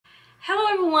Hello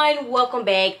everyone, welcome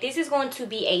back. This is going to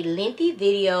be a lengthy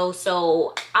video,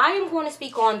 so I am going to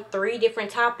speak on 3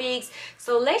 different topics.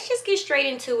 So let's just get straight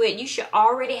into it. You should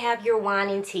already have your wine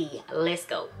and tea. Let's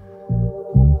go.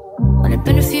 Only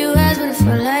been a few hours, but it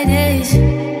felt like days.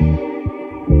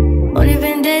 Only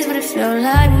been days, but it felt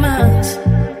like months.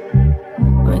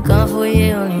 Been gone for a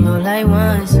year, only know like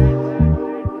once.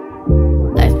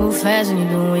 Life moves fast when you're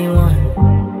doing what you want.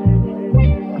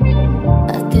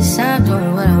 At this time,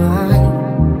 doing what I want.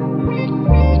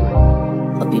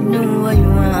 Hope you're doing what you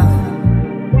want.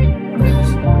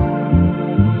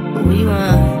 What you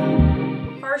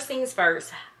want. First things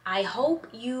first, I hope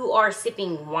you are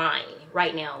sipping wine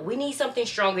right now. We need something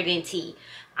stronger than tea.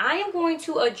 I am going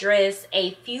to address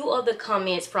a few of the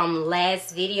comments from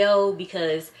last video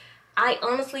because I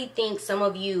honestly think some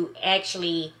of you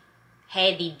actually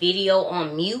had the video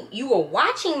on mute. You were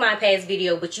watching my past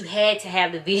video, but you had to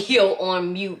have the video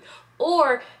on mute,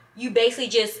 or you basically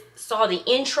just saw the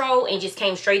intro and just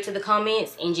came straight to the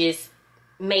comments and just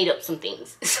made up some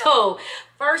things. So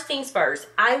first things first,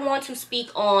 I want to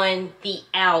speak on the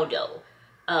Aldo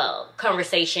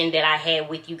conversation that I had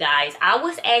with you guys. I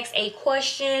was asked a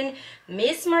question,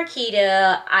 Miss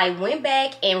Marquita. I went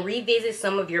back and revisited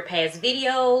some of your past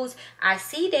videos. I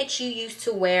see that you used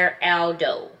to wear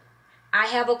Aldo. I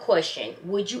have a question.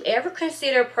 Would you ever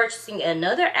consider purchasing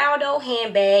another Aldo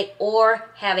handbag or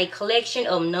have a collection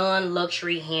of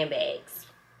non-luxury handbags?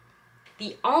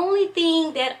 The only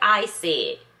thing that I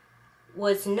said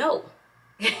was no.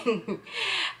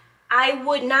 I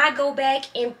would not go back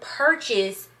and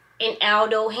purchase an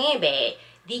Aldo handbag.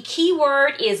 The key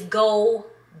word is go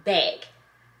back.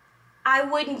 I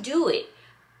wouldn't do it.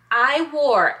 I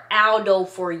wore Aldo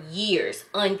for years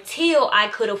until I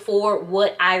could afford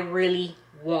what I really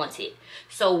wanted.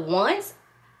 So once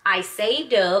I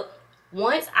saved up,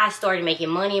 once I started making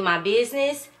money in my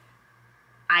business,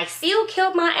 I still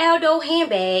kept my Aldo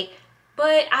handbag,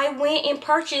 but I went and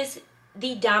purchased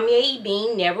the Damier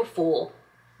Ebene Never Full.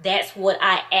 That's what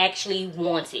I actually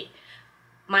wanted.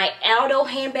 My Aldo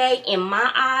handbag, in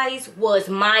my eyes, was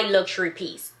my luxury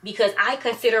piece because I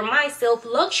consider myself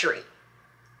luxury.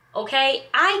 Okay,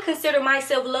 I consider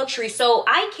myself luxury, so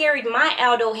I carried my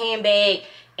Aldo handbag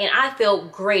and I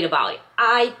felt great about it.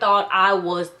 I thought I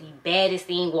was the baddest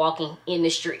thing walking in the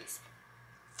streets.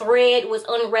 Thread was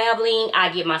unraveling,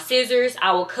 I get my scissors,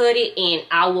 I will cut it, and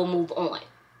I will move on.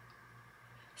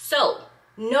 So,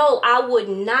 no, I would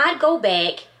not go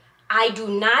back. I do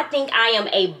not think I am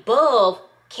above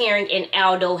carrying an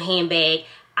Aldo handbag.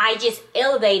 I just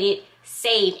elevated,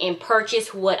 saved, and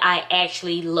purchased what I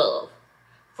actually love.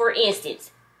 For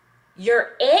instance,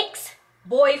 your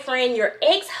ex-boyfriend, your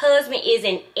ex-husband is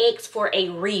an ex for a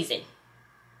reason.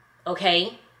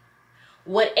 Okay?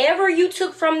 Whatever you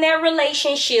took from that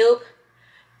relationship,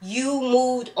 you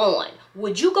moved on.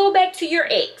 Would you go back to your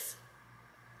ex?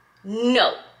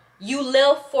 No. You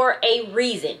left for a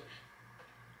reason.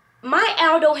 My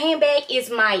Aldo handbag is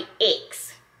my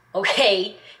ex.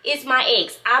 Okay? It's my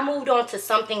ex. I moved on to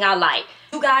something I like.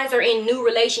 You guys are in new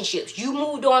relationships. You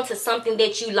moved on to something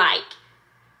that you like.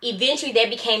 Eventually that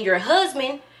became your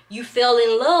husband. You fell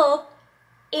in love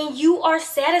and you are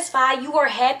satisfied. You are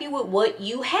happy with what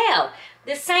you have.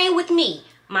 The same with me.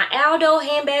 My Aldo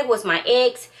handbag was my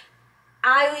ex.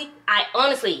 I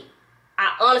honestly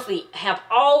have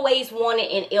always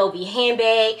wanted an LV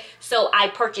handbag. So I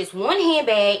purchased one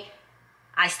handbag.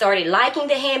 I started liking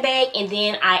the handbag and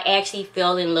then I actually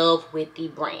fell in love with the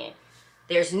brand.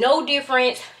 There's no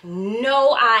difference.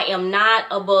 No, I am not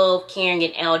above carrying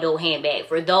an Aldo handbag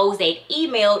for those that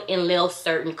emailed and left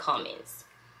certain comments.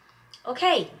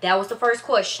 Okay, that was the first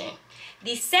question.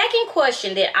 The second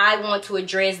question that I want to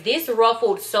address, this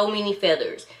ruffled so many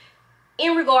feathers,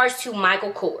 in regards to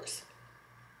Michael Kors.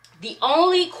 The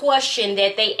only question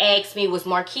that they asked me was,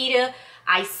 Marquita,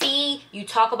 I see you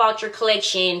talk about your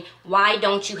collection. Why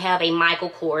don't you have a Michael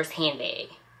Kors handbag?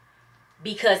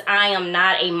 Because I am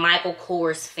not a Michael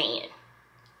Kors fan.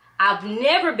 I've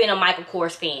never been a Michael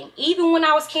Kors fan. Even when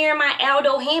I was carrying my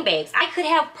Aldo handbags, I could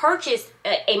have purchased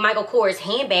a Michael Kors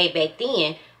handbag back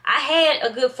then. I had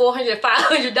a good $400, $500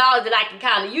 that I could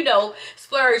kind of, you know,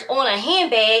 splurge on a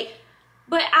handbag,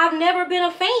 but I've never been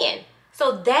a fan.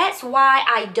 So that's why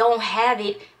I don't have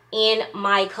it in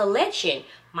my collection.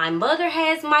 My mother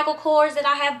has Michael Kors that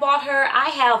I have bought her. I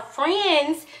have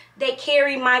friends that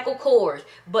carry Michael Kors,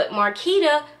 but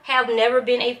Marquita have never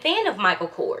been a fan of Michael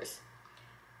Kors.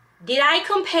 Did I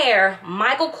compare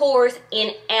Michael Kors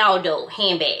and Aldo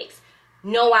handbags?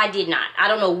 No, I did not. I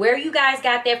don't know where you guys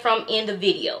got that from in the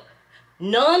video.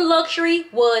 Non-luxury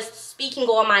was speaking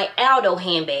on my Aldo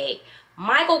handbag,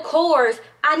 Michael Kors,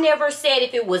 I never said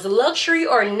if it was luxury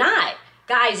or not.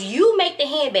 Guys, you make the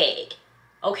handbag.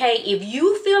 Okay, if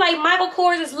you feel like Michael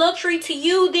Kors is luxury to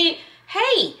you, then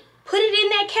hey, put it in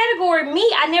that category.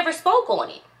 Me, I never spoke on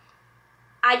it.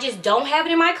 I just don't have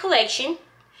it in my collection.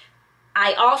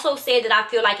 I also said that I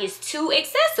feel like it's too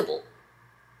accessible.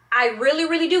 I really,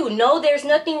 really do. No, there's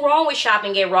nothing wrong with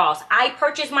shopping at Ross. I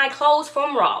purchase my clothes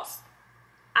from Ross.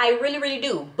 I really, really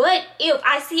do. But if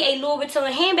I see a Louis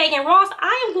Vuitton handbag in Ross,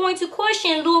 I am going to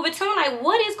question Louis Vuitton, like,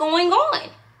 what is going on?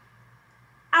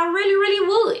 I really, really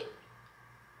would.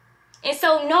 And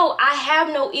so, no, I have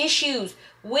no issues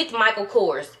with Michael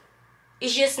Kors.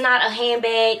 It's just not a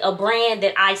handbag, a brand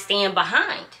that I stand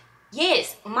behind.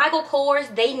 Yes, Michael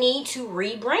Kors, they need to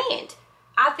rebrand.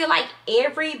 I feel like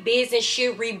every business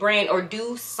should rebrand or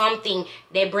do something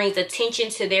that brings attention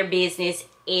to their business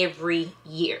every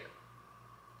year.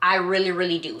 I really,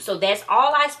 really do. So that's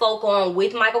all I spoke on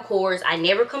with Michael Kors. I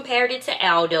never compared it to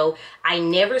Aldo. I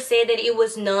never said that it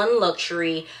was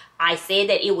non-luxury. I said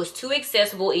that it was too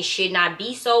accessible. It should not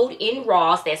be sold in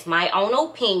Ross. That's my own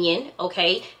opinion,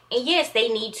 okay? And yes, they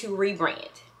need to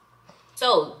rebrand.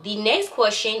 So the next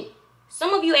question,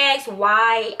 some of you asked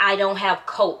why I don't have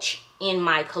Coach in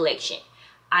my collection.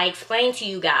 I explained to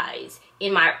you guys,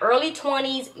 in my early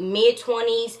 20s, mid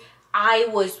 20s, I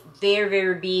was very,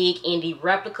 very big in the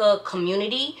replica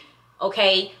community,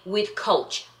 okay, with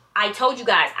Coach. I told you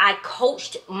guys, I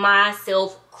coached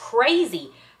myself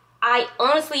crazy. I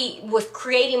honestly was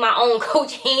creating my own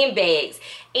Coach handbags.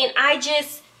 And I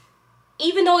just,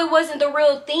 even though it wasn't the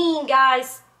real thing,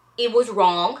 guys, it was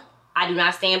wrong. I do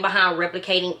not stand behind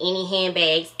replicating any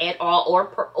handbags at all,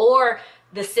 or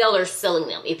the seller selling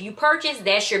them. If you purchase,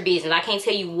 that's your business. I can't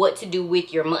tell you what to do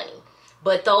with your money.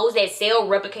 But those that sell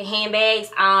replica handbags,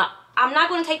 I'm not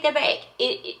going to take that back.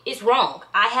 It's wrong.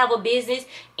 I have a business,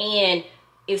 and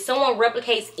if someone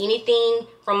replicates anything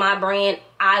from my brand,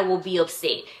 I will be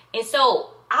upset. And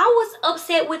so I was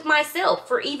upset with myself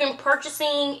for even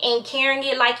purchasing and carrying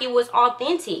it like it was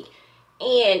authentic.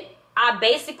 And I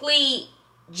basically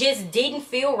just didn't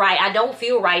feel right. I don't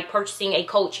feel right purchasing a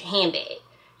Coach handbag.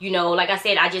 You know, like I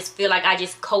said, I just feel like I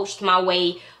just coached my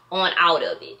way on out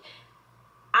of it.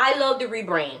 I love the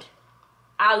rebrand.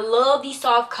 I love the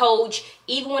soft Coach.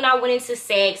 Even when I went into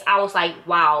Saks, I was like,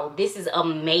 wow, this is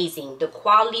amazing. The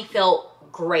quality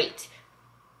felt great.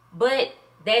 But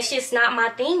that's just not my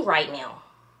thing right now.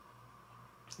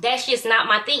 That's just not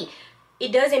my thing.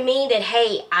 It doesn't mean that,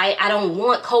 hey, I don't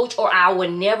want Coach, or I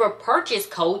would never purchase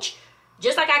Coach.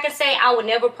 Just like I can say I would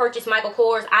never purchase Michael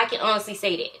Kors, I can honestly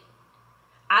say that.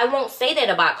 I won't say that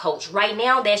about Coach. Right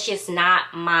now, that's just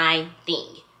not my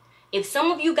thing. If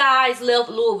some of you guys left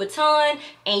Louis Vuitton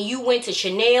and you went to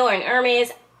Chanel and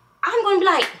Hermes, I'm going to be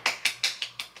like,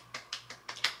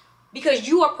 because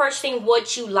you are purchasing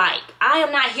what you like. I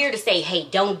am not here to say, hey,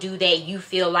 don't do that. You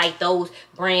feel like those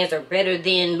brands are better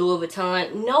than Louis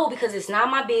Vuitton. No, because it's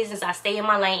not my business. I stay in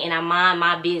my lane and I mind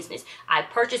my business. I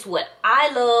purchase what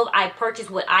I love. I purchase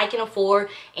what I can afford,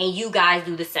 and you guys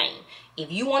do the same.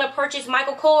 If you want to purchase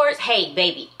Michael Kors, hey,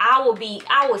 baby, I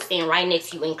will stand right next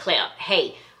to you and clap.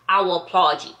 Hey, I will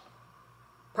applaud you.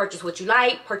 Purchase what you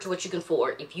like, purchase what you can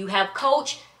afford. If you have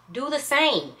Coach, do the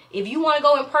same. If you want to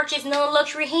go and purchase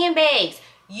non-luxury handbags,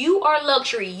 you are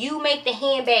luxury. You make the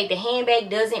handbag. The handbag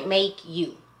doesn't make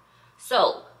you.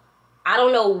 So, I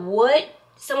don't know what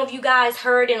some of you guys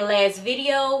heard in the last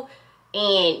video,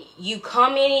 and you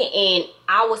commented and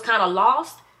I was kind of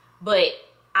lost, but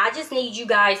I just need you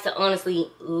guys to honestly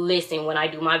listen when I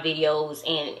do my videos,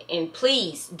 and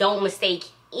please don't mistake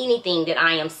anything that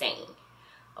I am saying.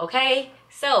 Okay?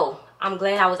 So, I'm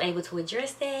glad I was able to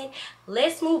address that.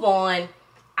 Let's move on.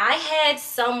 I had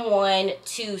someone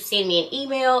to send me an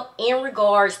email in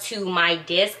regards to my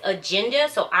desk agenda.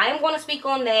 So, I'm going to speak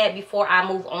on that before I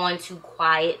move on to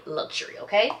quiet luxury,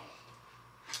 okay?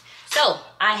 So,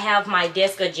 I have my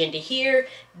desk agenda here.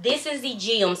 This is the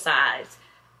GM size.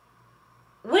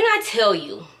 When I tell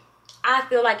you, I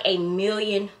feel like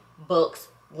 $1,000,000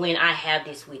 when I have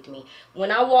this with me.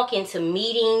 When I walk into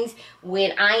meetings,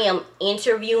 when I am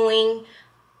interviewing,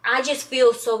 I just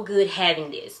feel so good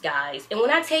having this, guys. And when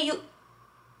I tell you,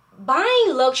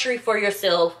 buying luxury for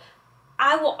yourself,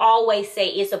 I will always say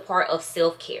it's a part of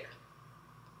self-care.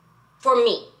 For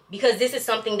me, because this is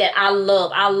something that I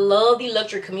love. I love the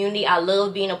luxury community. I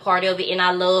love being a part of it, and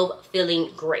I love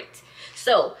feeling great.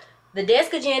 So, the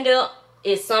desk agenda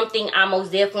is something I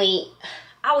most definitely,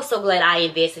 I was so glad I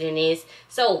invested in this.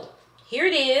 So here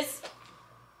it is.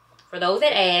 For those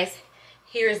that ask,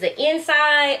 here's the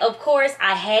inside. Of course,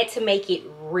 I had to make it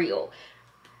real.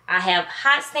 I have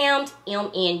hot stamped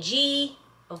MNG.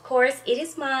 Of course, it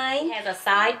is mine. It has a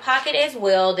side pocket as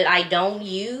well that I don't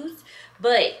use.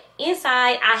 But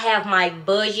inside, I have my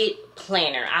budget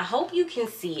planner. I hope you can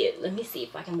see it. Let me see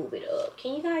if I can move it up.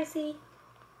 Can you guys see?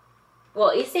 Well,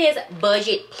 it says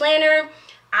budget planner.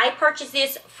 I purchased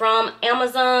this from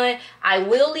Amazon. I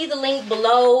will leave the link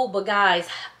below. But guys,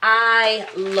 I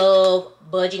love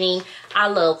budgeting. I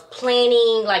love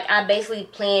planning. Like, I basically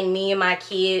plan me and my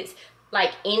kids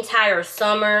like entire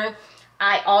summer.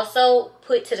 I also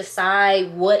put to the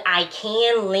side what I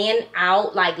can lend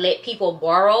out, like let people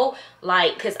borrow,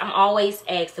 like, because I'm always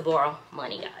asked to borrow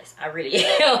money, guys. I really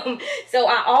am. So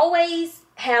I always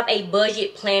have a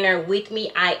budget planner with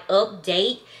me. I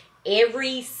update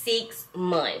every 6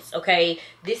 months, okay?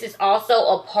 This is also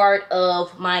a part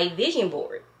of my vision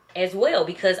board as well,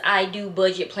 because I do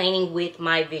budget planning with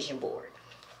my vision board.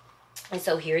 And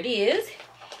so here it is.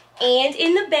 And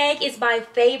in the bag is my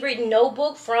favorite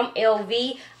notebook from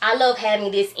LV. I love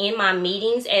having this in my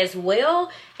meetings as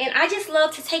well. And I just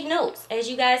love to take notes, as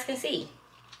you guys can see.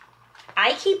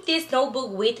 I keep this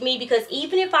notebook with me because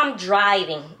even if I'm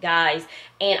driving, guys,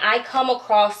 and I come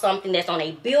across something that's on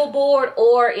a billboard,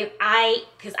 or if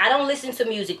because I don't listen to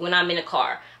music when I'm in a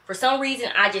car. For some reason,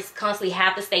 I just constantly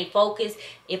have to stay focused.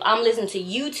 If I'm listening to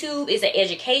YouTube, it's an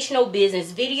educational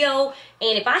business video.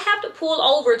 And if I have to pull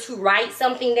over to write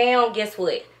something down, guess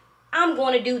what? I'm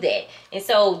going to do that. And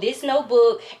so this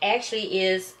notebook actually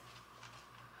is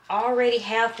already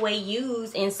halfway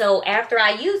used. And so after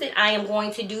I use it, I am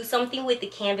going to do something with the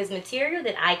canvas material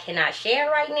that I cannot share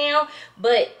right now.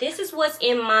 But this is what's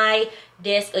in my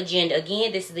desk agenda.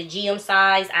 Again, this is the GM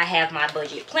size. I have my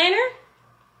budget planner.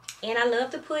 And I love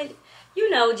to put,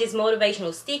 you know, just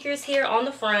motivational stickers here on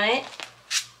the front.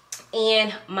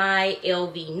 And my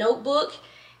LV notebook.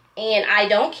 And I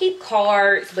don't keep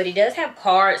cards, but it does have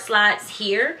card slots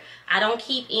here. I don't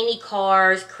keep any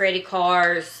cards, credit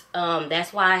cards.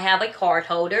 That's why I have a card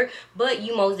holder. But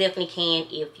you most definitely can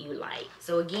if you like.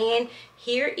 So again,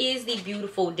 here is the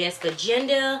beautiful desk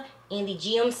agenda in the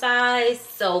GM size.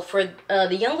 So for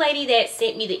the young lady that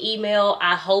sent me the email,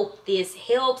 I hope this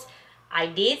helps. I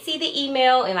did see the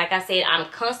email, and like I said, I'm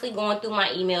constantly going through my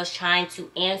emails trying to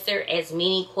answer as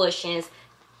many questions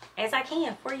as I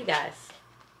can for you guys.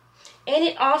 And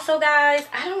it also, guys,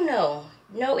 I don't know.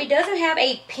 No, it doesn't have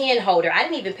a pen holder. I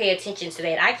didn't even pay attention to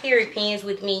that. I carry pens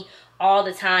with me all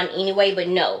the time anyway, but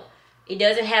no, it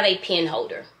doesn't have a pen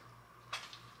holder.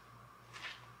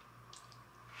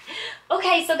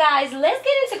 Okay, so guys, let's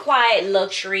get into quiet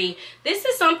luxury. This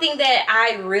is something that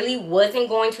I really wasn't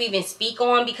going to even speak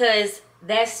on because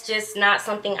that's just not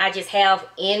something I just have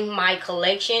in my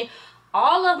collection.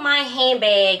 All of my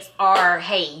handbags are,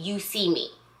 hey, you see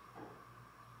me.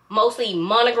 Mostly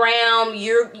monogram.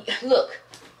 Look,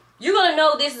 you're gonna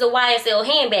know this is a YSL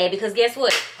handbag because guess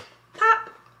what? Pop,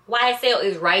 YSL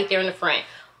is right there in the front.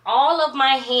 All of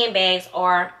my handbags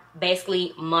are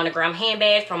basically monogram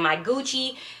handbags, from my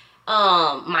Gucci,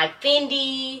 my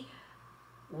Fendi,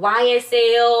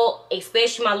 YSL,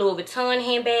 especially my Louis Vuitton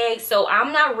handbags. So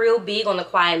I'm not real big on the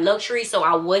quiet luxury, so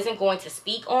I wasn't going to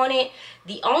speak on it.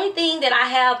 The only thing that I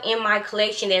have in my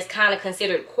collection that's kind of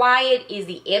considered quiet is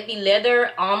the Epi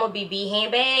Leather Alma BB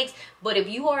handbags. But if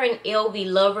you are an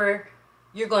LV lover,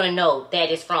 you're going to know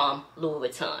that is from Louis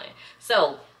Vuitton.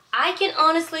 So I can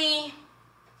honestly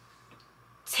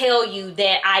tell you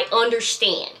that I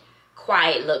understand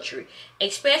quiet luxury,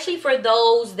 especially for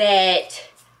those that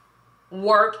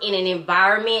work in an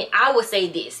environment. I would say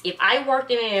this: if I worked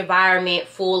in an environment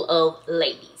full of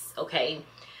ladies, okay,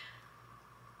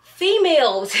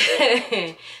 females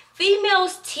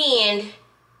tend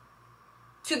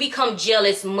to become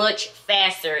jealous much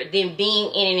faster than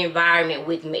being in an environment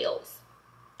with males.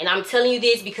 And I'm telling you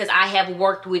this because I have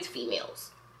worked with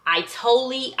females. I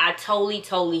totally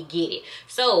get it.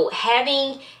 So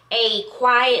having a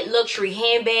quiet luxury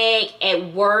handbag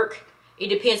at work, it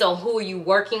depends on who are you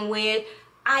working with.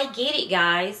 I get it,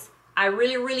 guys. I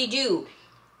really do.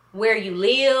 Where you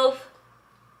live,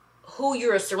 who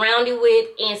you're surrounded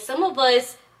with, and some of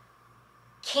us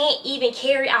can't even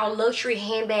carry our luxury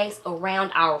handbags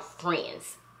around our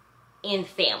friends and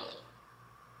family.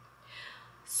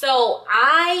 So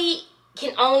I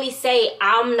can only say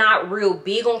I'm not real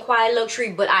big on quiet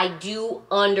luxury, but I do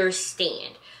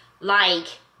understand. Like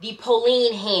the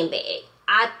Pauline handbag.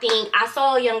 I think I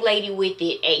saw a young lady with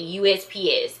it at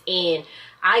USPS, and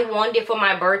I wanted it for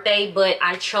my birthday, but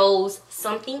I chose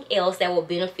something else that will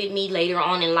benefit me later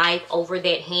on in life over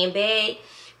that handbag.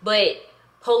 But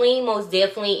Pauline, most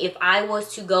definitely, if I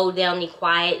was to go down the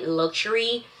quiet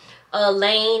luxury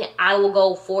lane, I will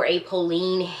go for a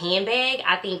Pauline handbag.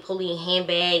 I think Pauline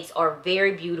handbags are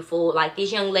very beautiful. Like,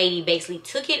 this young lady basically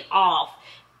took it off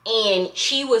and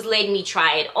she was letting me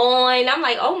try it on. I'm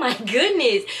like, oh my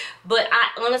goodness. But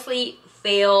I honestly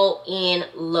fell in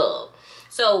love.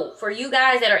 So for you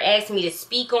guys that are asking me to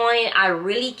speak on it, I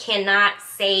really cannot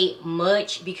say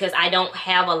much because I don't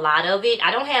have a lot of it.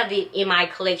 I don't have it in my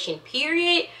collection,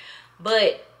 period.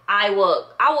 But I will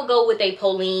go with a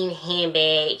Pauline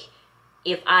handbag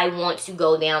if I want to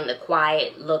go down the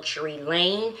quiet luxury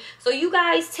lane. So you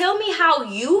guys, tell me how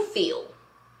you feel.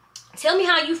 Tell me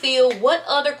how you feel. What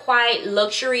other quiet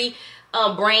luxury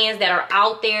brands that are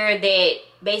out there that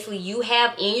basically you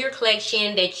have in your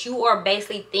collection that you are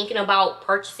basically thinking about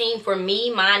purchasing? For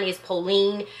me, mine is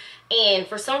Pauline, and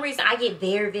for some reason I get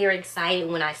very, very excited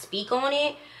when I speak on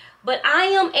it. But I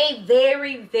am a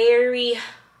very, very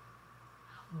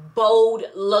bold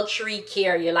luxury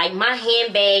carrier. Like, my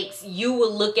handbags, you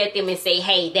will look at them and say,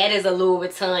 hey, that is a Louis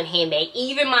Vuitton handbag.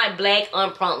 Even my black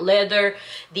unpruned leather,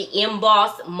 the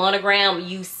embossed monogram,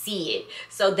 you see it.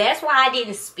 So that's why I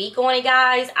didn't speak on it,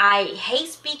 guys. I hate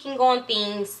speaking on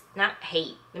things. Not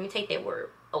hate, let me take that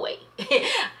word away.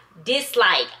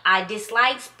 Dislike. I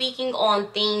dislike speaking on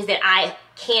things that I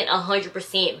can't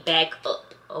 100% back up.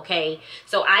 Okay,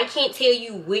 so I can't tell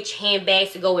you which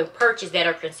handbags to go and purchase that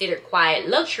are considered quiet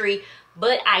luxury,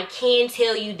 but I can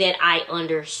tell you that I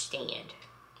understand.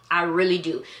 I really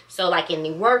do. So like in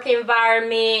the work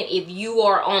environment, if you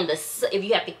are on the, if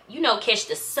you have to, you know, catch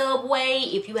the subway,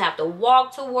 if you have to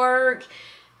walk to work,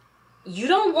 you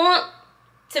don't want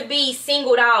to be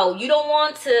singled out. You don't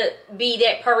want to be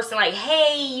that person like,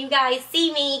 hey, you guys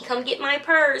see me, come get my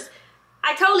purse.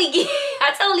 I totally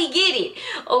get it,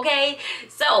 okay?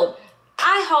 So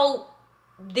I hope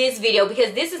this video,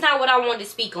 because this is not what I wanted to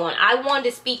speak on. I wanted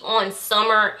to speak on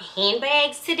summer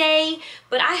handbags today,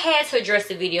 but I had to address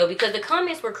the video because the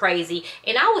comments were crazy,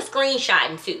 and I was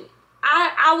screenshotting too.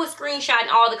 I was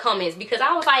screenshotting all the comments because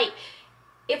I was like,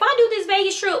 if I do this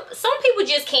Vegas trip, some people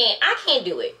just can't. I can't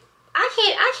do it.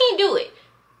 I can't do it.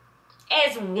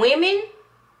 As women,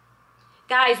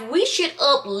 guys, we should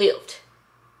uplift.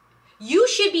 You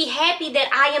should be happy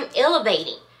that I am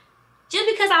elevating. Just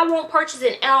because I won't purchase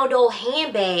an Aldo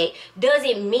handbag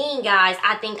doesn't mean, guys,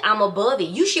 I think I'm above it.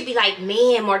 You should be like,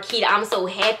 man, Marquita, I'm so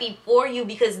happy for you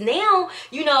because now,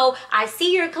 you know, I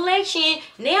see your collection.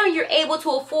 Now you're able to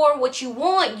afford what you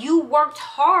want. You worked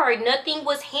hard. Nothing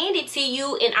was handed to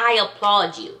you, and I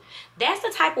applaud you. That's the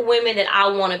type of women that I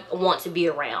want to be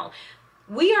around.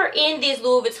 We are in this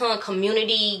Louis Vuitton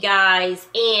community, guys,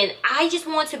 and I just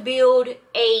want to build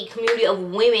a community of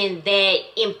women that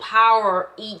empower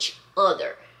each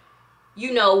other.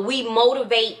 You know, we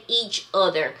motivate each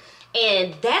other,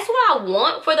 and that's what I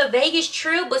want for the Vegas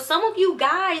trip. But some of you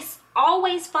guys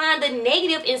always find the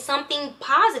negative in something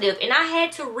positive, and I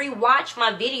had to rewatch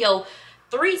my video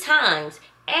 3 times,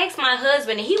 ask my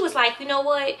husband, and he was like, you know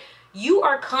what? You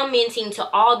are commenting to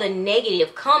all the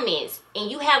negative comments, and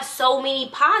you have so many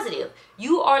positive.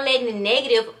 You are letting the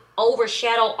negative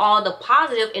overshadow all the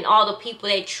positive and all the people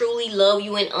that truly love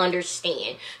you and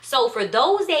understand. So for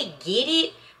those that get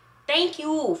it, thank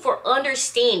you for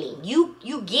understanding. You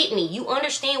get me. You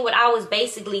understand what I was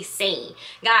basically saying.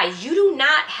 Guys, you do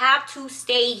not have to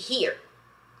stay here.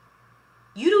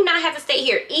 You do not have to stay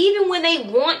here. Even when they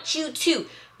want you to,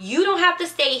 you don't have to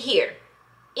stay here.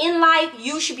 In life,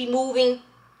 you should be moving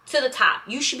to the top.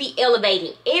 You should be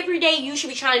elevating. Every day, you should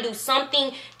be trying to do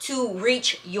something to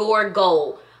reach your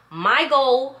goal. My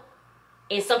goal,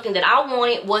 and something that I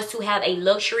wanted, was to have a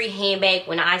luxury handbag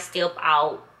when I step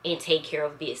out and take care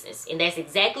of business. And that's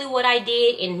exactly what I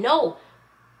did. And no,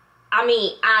 I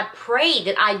mean, I pray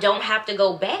that I don't have to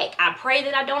go back. I pray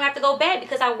that I don't have to go back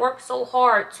because I worked so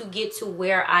hard to get to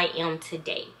where I am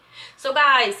today. So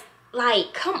guys,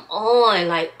 like, come on,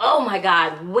 like, oh my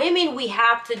God, women, we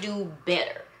have to do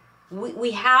better.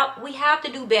 We have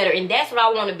to do better, and that's what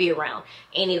I want to be around.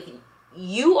 And if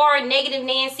you are a negative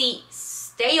Nancy,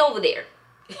 stay over there.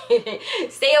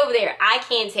 Stay over there. I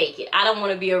can't take it. I don't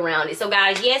want to be around it. So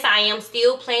guys, yes, I am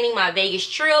still planning my Vegas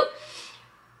trip.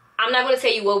 I'm not going to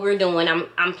tell you what we're doing.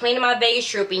 I'm planning my Vegas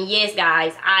trip, and yes,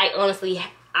 guys,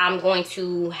 I'm going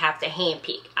to have to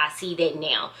handpick. I see that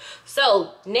now.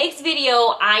 So next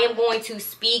video, I am going to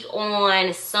speak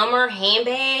on summer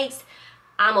handbags.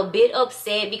 I'm a bit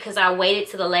upset because I waited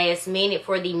to the last minute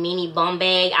for the mini bum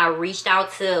bag. I reached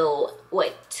out to,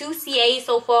 what, 2 CAs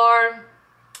so far,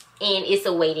 and it's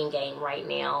a waiting game right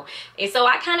now. And so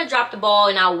I kind of dropped the ball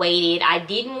and I waited. I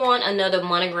didn't want another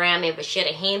monogram and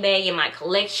vachetta handbag in my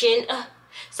collection.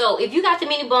 So if you got the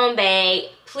mini bum bag,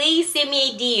 please send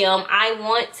me a DM. I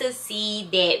want to see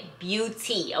that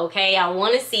beauty, okay? I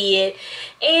want to see it.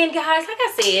 And guys, like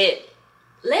I said,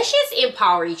 let's just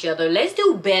empower each other. Let's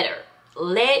do better.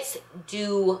 Let's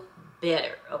do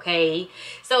better, okay?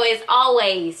 So as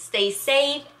always, stay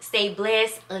safe, stay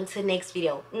blessed. Until next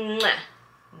video.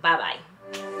 Bye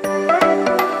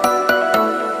bye.